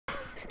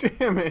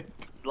Damn it.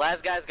 The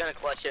last guy's gonna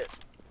clutch it.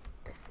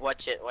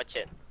 Watch it, watch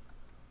it.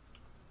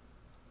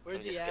 Where's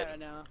I'm he just at kidding. right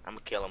now? I'm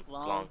gonna kill him.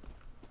 Long.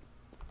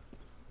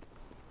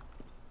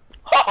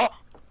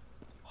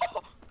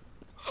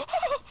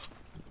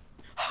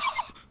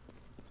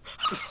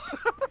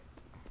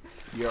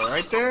 You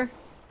alright there?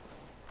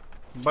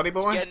 Buddy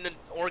boy? Getting an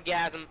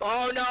orgasm.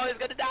 Oh no, he's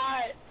gonna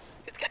die!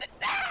 He's gonna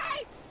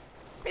die!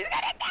 He's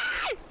gonna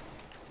die!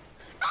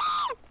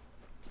 No!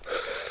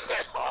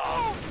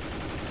 Oh!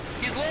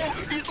 He's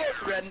low! He's low!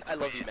 Ren, I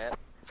love you, man.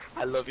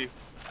 I love you.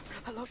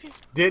 I love you.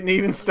 Didn't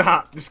even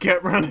stop. Just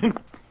kept running.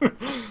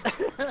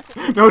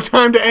 No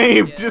time to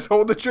aim. Yeah. Just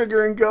hold the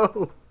trigger and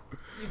go.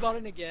 You bought a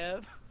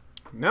Negev?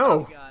 No.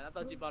 Oh god, I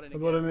thought you bought a I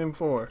Negev. bought an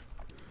M4.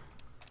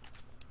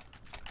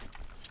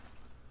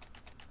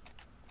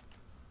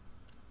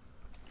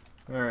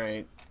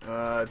 Alright.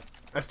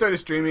 I started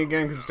streaming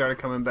again because we started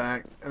coming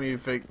back. I mean,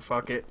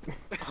 fuck it.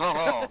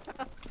 Oh,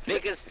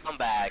 biggest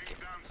comeback.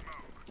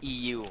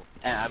 EU.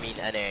 I mean,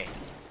 NA.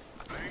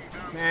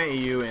 Nah,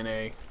 EU,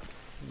 NA.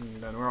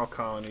 Done. We're all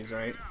colonies,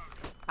 right?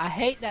 I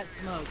hate that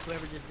smoke,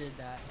 whoever just did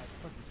that.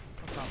 Like,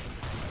 fuck off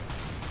with the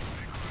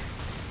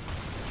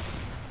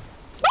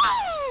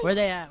smoke. Where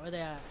they at? Where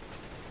they at?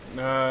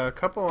 A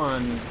couple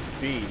on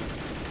B.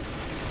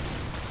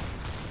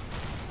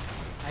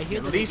 I hear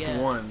At the least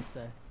Negev, one.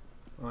 so.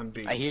 On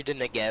B. I hear the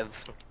Negev.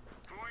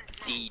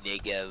 The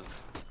Negev.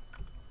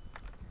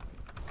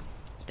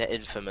 The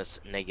infamous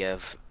Negev.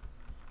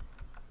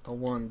 The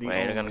one, the Wait,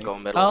 only. they're gonna go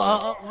middle.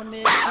 Oh, 1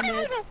 mid, 2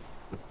 mid.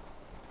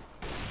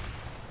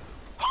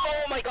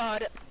 Oh my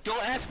god!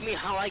 Don't ask me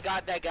how I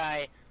got that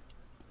guy.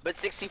 But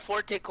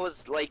 64 tick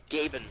was like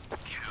Gaben.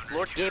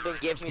 Lord Gaben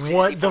gave me 64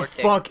 What the tick.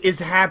 fuck is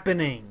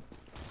happening?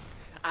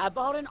 I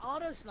bought an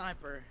auto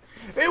sniper.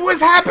 It was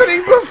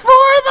happening before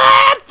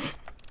that!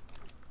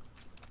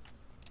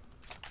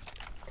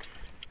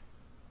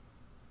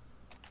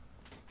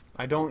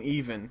 I don't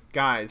even.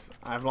 Guys,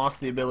 I've lost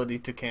the ability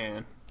to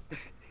can.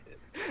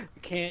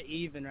 Can't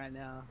even right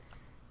now.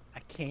 I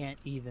can't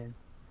even.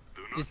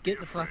 Just get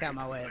the fuck out of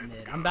my way at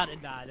mid. I'm about to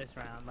die this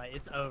round. Like,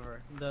 it's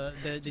over. The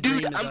dream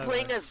Dude, is I'm over.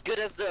 playing as good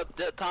as the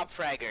top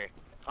fragger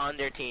on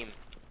their team.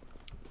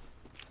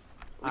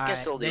 We can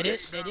Alright, still do they this.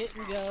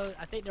 didn't go.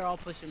 I think they're all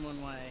pushing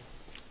one way.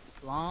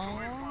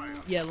 Long?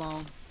 Yeah,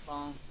 long.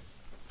 Long.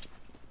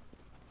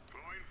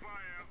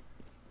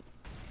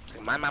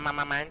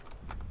 Mine.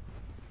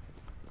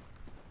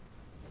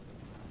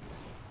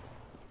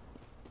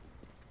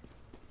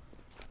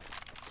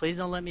 Please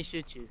don't let me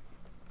shoot you.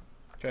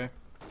 Okay.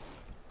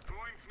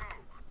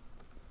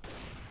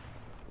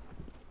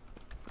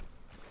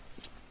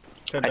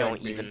 I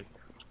don't even.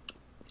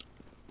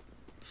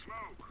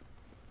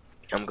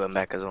 I'm going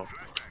back as well.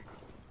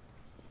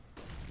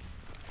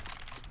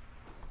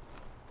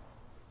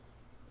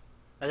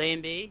 Are they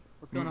in B?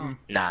 What's going on?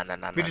 Nah.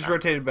 We just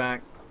rotated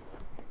back.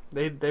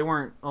 They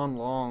weren't on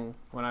long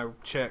when I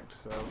checked,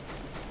 so.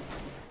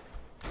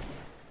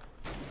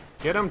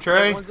 Get him,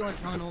 Trey. Yeah, one's going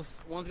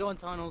tunnels. One's going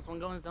tunnels. One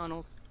going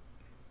tunnels.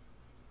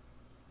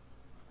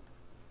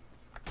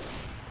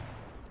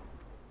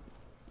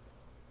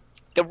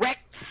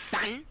 Direct,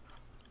 son.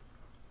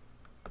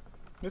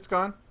 It's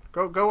gone.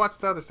 Go watch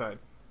the other side.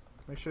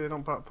 Make sure they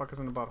don't fuck us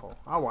in the butthole.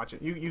 I'll watch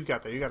it. You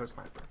got that. You got a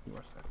sniper. You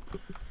watch that.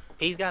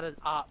 He's got his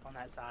op on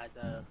that side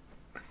though.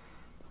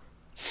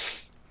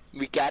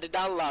 We got it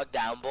on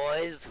lockdown,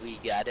 boys. We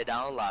got it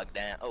on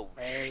lockdown. Oh,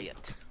 Hey. shit.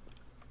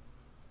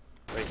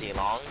 Where's he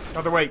long?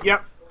 Other way.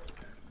 Yep.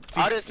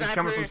 Auto He's sniper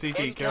coming from CT.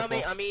 incoming.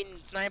 Careful. I mean,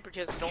 sniper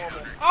just normal.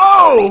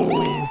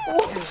 Oh!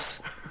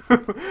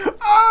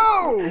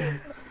 Oh!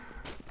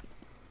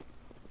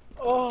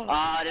 Oh,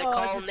 Ah, they're I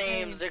calling just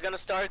names. came. They're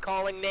gonna start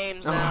calling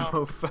names now.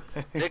 Oh, fuck.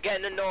 They're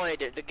getting annoyed.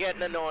 They're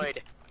getting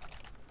annoyed.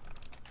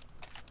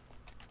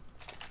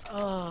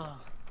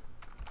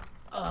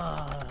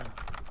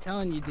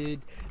 Telling you,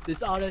 dude,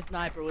 this auto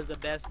sniper was the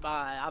best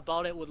buy. I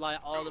bought it with like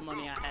all the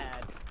money I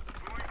had.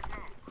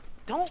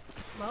 Don't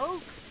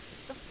smoke.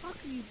 The fuck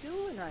are you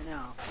doing right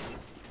now?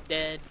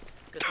 Dead.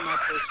 Cause somebody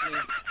pushed me.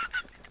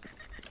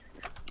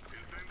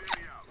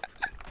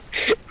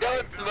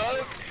 Don't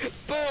smoke.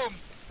 Boom.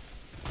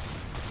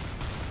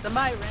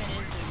 Somebody ran into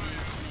me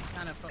and it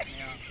kind of fucked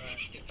me up,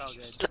 but it's all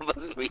good. That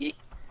was me.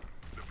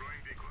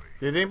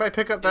 Did anybody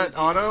pick up that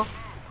auto?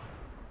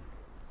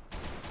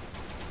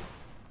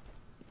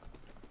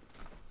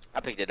 I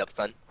picked it up,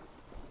 son.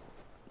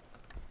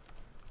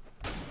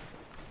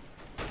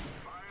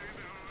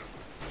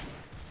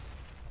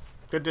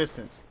 Good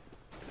distance.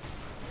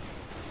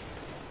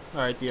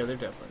 Alright, yeah, they're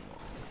definitely long.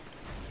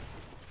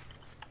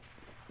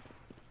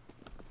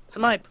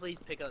 Somebody please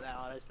pick up that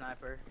auto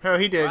sniper. Oh,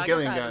 he did. Well, I guess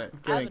Gillian I got have- it. I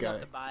have Gillian enough got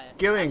to it. buy it.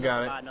 Gillian I have enough got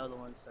to it. buy another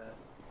one, so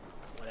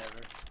whatever.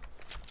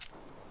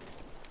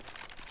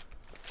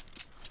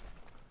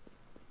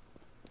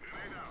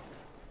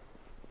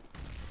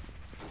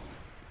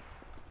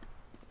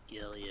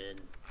 Gillian.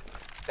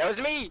 That was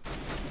me.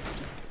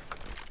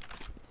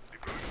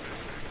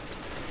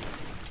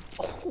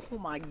 Oh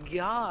my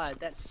god,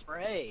 that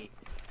spray.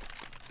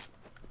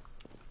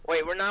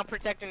 Wait, we're not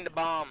protecting the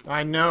bomb.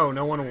 I know.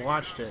 No one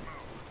watched it.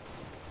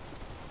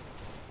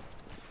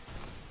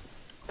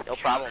 No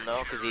problem,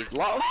 though, because he's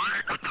low.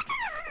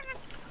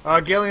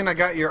 Gillian, I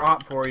got your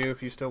op for you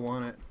if you still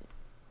want it.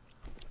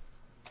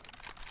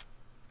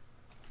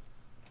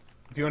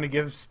 If you want to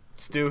give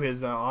Stu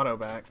his auto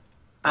back.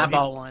 I Oh, he-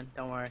 bought one.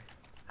 Don't worry.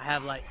 I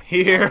have like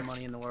Here. all the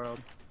money in the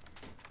world.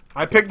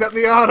 I picked up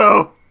the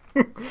auto.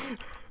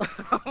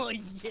 Oh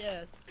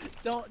yes.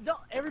 Don't.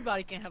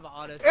 Everybody can't have an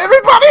auto.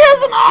 Everybody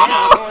has an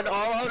Yeah, auto. we're going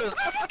all autos.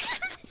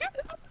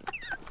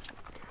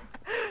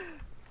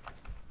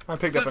 I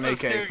picked up an This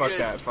is AK. too Fuck good.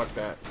 that. Fuck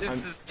that. This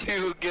is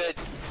too good.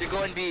 They're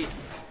going B.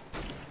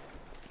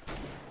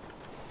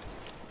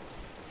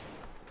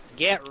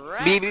 Get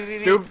right. B, B, B,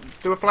 B. Do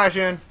a flash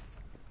in.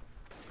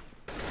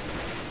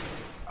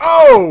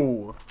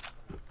 Oh!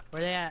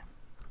 Where they at?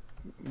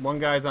 One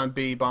guy's on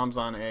B. Bomb's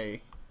on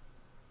A.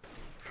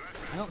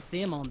 I don't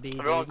see him on B.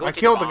 Everyone Dude. go I get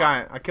killed the bomb.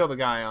 guy. I killed the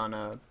guy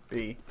on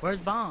B. Where's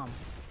bomb?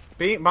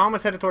 B. Bomb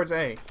was headed towards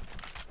A.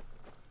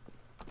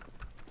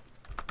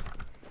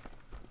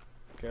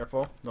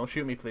 Careful. Don't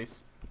shoot me,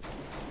 please.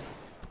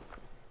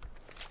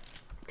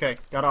 Okay,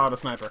 got an auto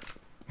sniper.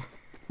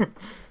 I'm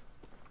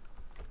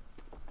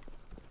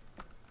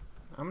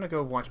gonna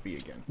go watch B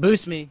again.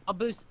 Boost me. I'll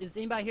boost. Is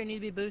anybody here need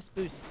to be boost?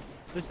 Boost.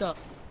 Boost up.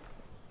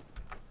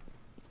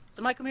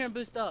 Somebody come here and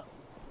boost up.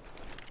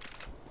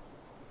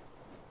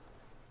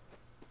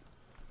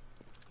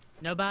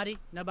 Nobody?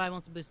 Nobody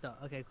wants to boost up.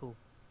 Okay, cool.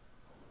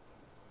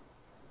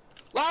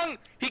 Long!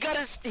 He got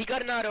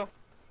an auto.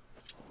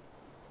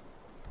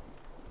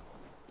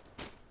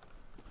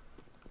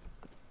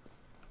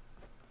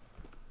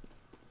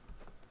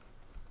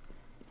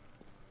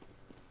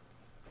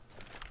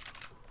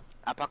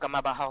 Apakah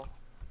mabahaw?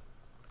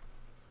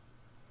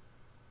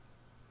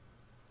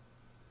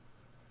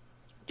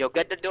 Yo,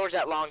 get the doors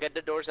that long, get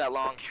the doors that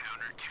long.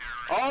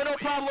 Oh, no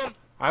problem.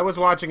 I was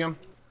watching him.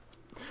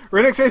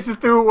 Renix Aces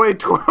threw away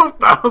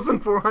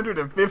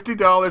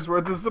 $12,450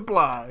 worth of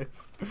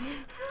supplies.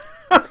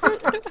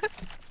 I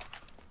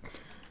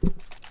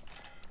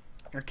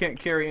can't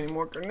carry any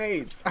more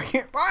grenades. I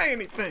can't buy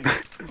anything.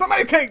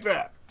 Somebody take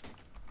that.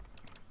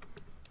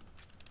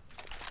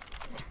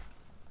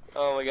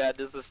 Oh my god,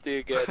 this is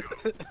too good.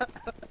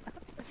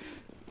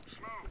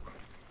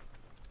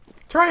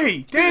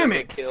 Trey, damn Get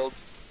it. killed.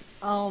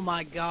 Oh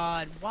my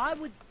god. Why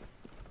would...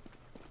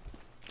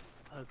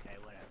 Okay,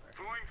 whatever.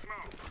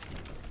 Smoke.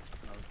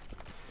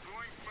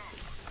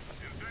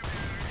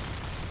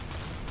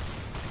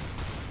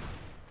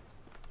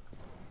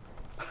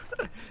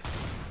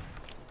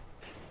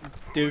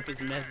 Doof is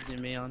messaging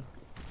me on.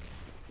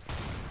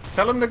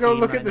 Tell him to go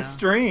Team look right at the now.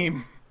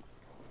 stream.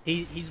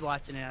 He's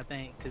watching it, I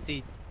think, because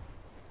he...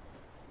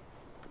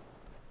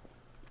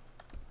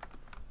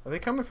 Are they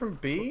coming from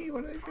B?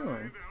 What are they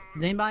doing?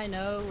 Does anybody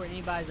know where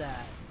anybody's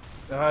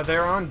at?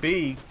 They're on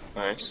B.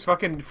 Nice.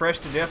 Fucking Fresh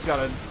to Death got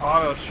an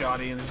auto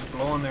shotty and is just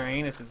blowing their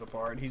anuses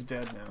apart. He's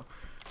dead now.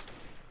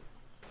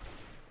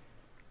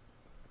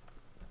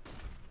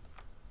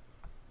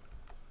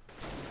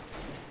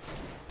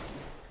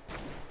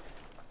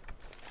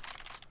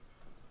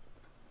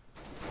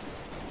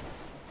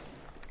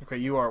 Okay,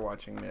 you are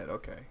watching mid.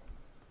 Okay.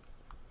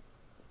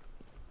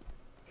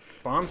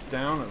 Bomb's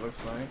down, it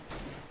looks like.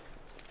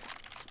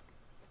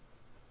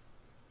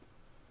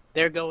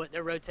 They're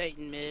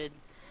rotating mid.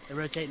 They're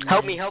rotating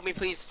Help mid. me,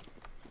 please.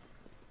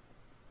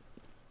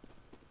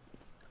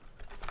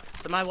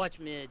 Somebody watch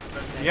mid.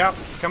 Rotate. Yep,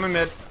 coming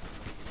mid.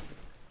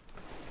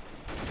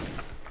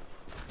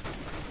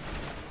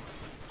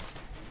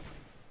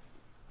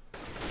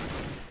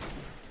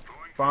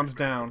 Bomb's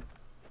down.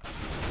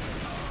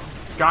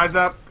 Guy's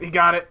up. He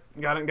got it.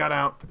 Got it and got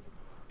out.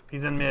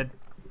 He's in mid.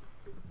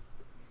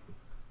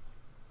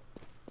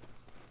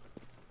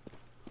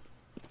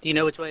 Do you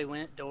know which way he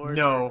went? Doors?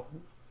 No.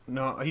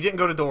 No, he didn't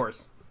go to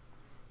doors.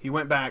 He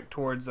went back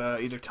towards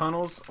either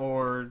tunnels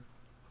or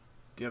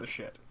the other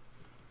shit.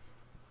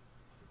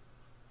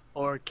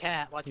 Or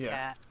cat? Watch Yeah.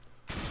 cat.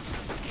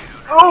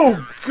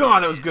 Oh,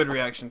 God, that was good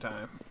reaction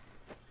time.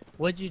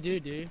 What'd you do,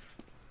 dude?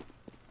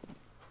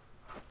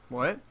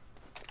 What?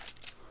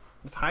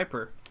 It's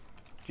hyper.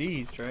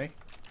 Jeez, Trey.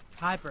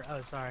 Hyper.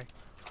 Oh, sorry.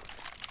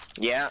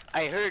 Yeah,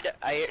 I heard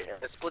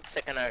a split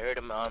second I heard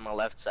him on my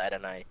left side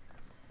and I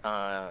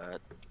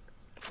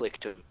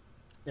flicked to him.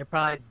 They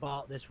probably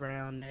bought this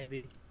round,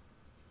 maybe.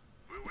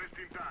 We're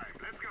wasting time.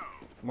 Let's go.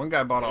 One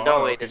guy bought all.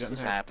 No way this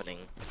is happening.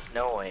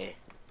 No way.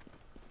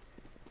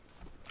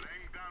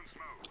 Laying down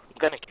smoke. I'm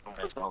gonna kill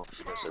myself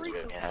if this is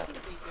really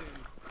happening.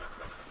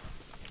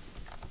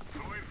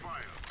 Throwing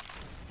fire.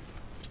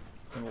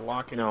 And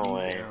locking No B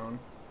way. down.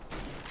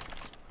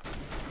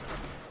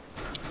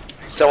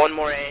 So one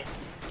more A.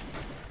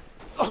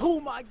 Oh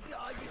my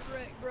god, get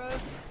wrecked, bro.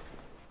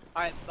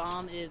 Alright,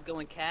 bomb is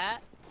going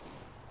cat.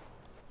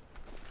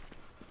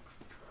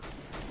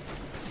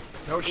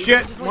 No He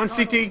shit. just One went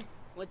CT. tunnels.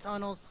 What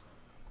tunnels?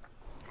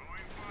 Throwing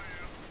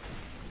fire.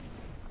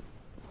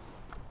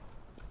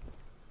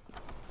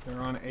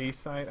 They're on A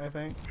site, I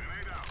think.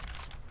 Grenade out.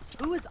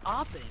 Who is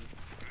opping?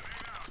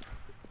 Grenade out.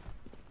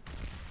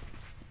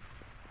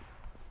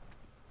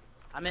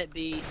 I'm at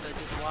B, so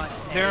just watch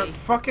A. They're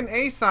fucking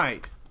A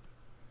site.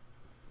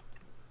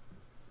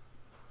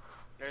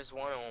 There's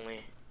one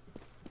only.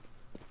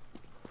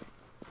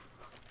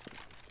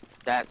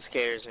 That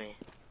scares me.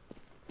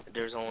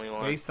 There's only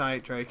one. A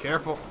site, Trey.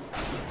 Careful.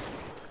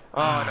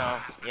 Oh no.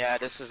 Yeah,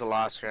 this is a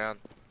lost round.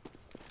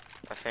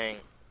 I think.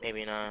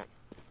 Maybe not.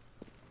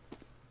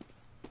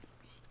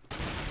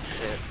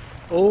 Shit.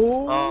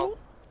 Oh.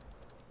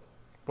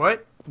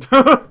 What?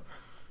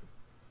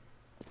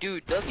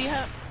 Dude, does he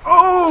have...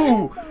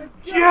 Oh!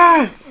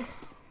 Yes!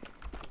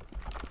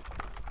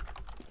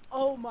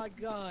 Oh my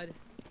god.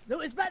 No,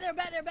 it's back there,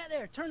 back there, back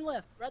there. Turn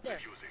left, right there.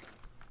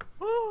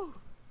 Woo.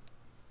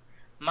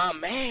 My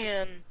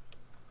man.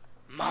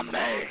 My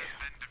man.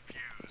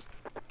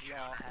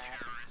 Y'all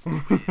hacks.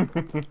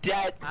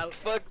 That I-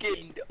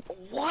 fucking...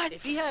 What?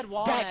 If he had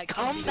wall That hacks,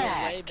 he'd be doing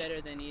comeback. way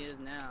better than he is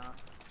now.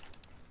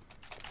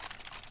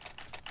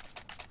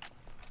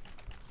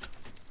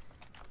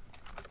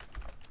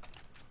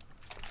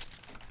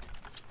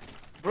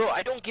 Bro,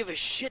 I don't give a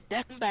shit.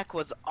 That comeback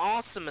was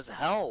awesome as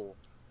hell.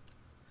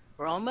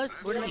 We're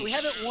almost. We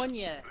haven't won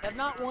yet. Have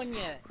not won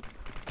yet.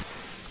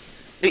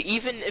 But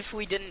even if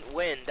we didn't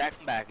win, that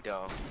comeback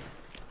though.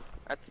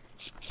 That's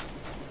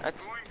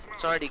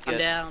it's already I'm good.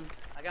 down.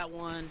 I got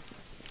one.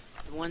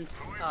 The one's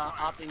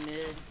opting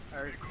mid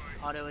or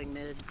autoing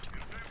mid.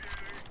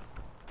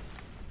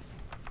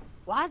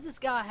 Why does this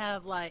guy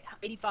have like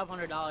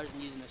 $8,500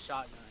 and using a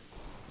shotgun?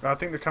 I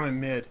think they're coming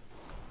mid.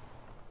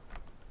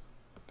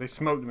 They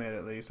smoked mid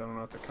at least. I don't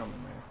know if they're coming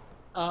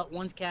mid.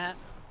 One's cap.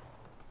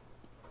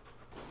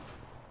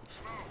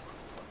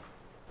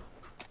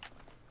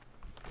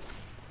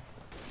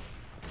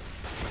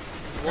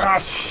 Ah,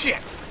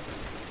 shit!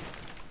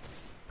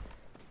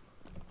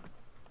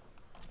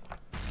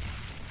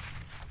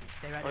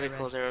 Stay right Why there, they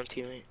close Red. their own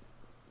teammate?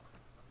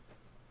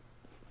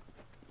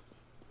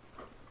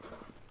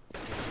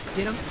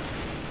 Get him.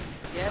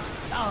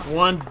 Yes. Oh,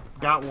 One's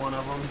got one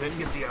of them. Didn't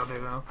get the other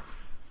though.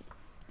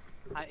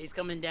 he's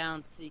coming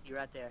down. See you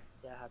right there.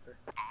 Yeah, Hyper.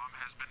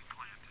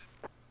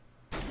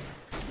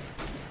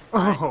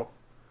 Oh!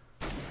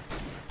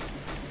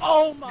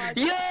 Oh my.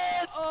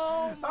 Yes!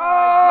 Oh my.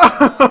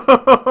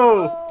 Oh!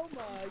 Oh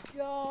my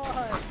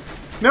god.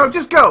 No,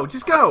 just go!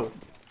 Just go!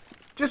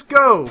 Just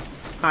go!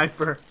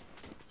 Hyper.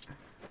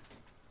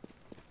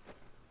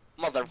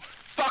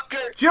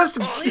 Motherfucker! Just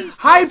Please,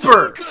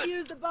 Hyper!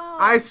 Please defuse the bomb.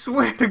 I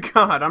swear to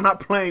God, I'm not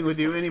playing with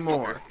you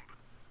anymore.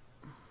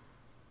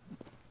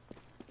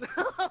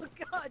 Oh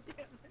god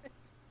damn it.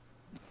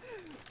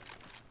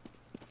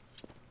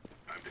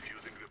 I'm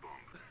defusing the bomb.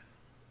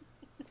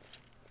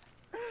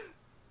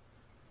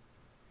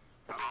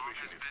 Our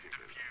mission is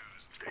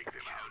simple. Take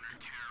them out.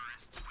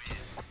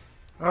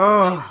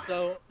 Oh,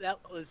 So that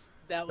was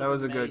That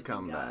was a good amazing,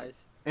 comeback.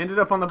 guys. ended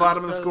up on the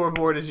bottom of the so-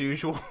 scoreboard as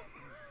usual.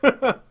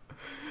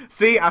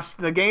 See,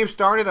 the game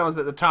started, I was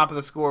at the top of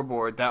the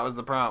scoreboard. That was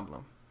the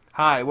problem.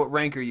 Hi, what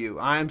rank are you?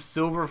 I'm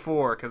silver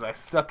 4 because I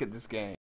suck at this game.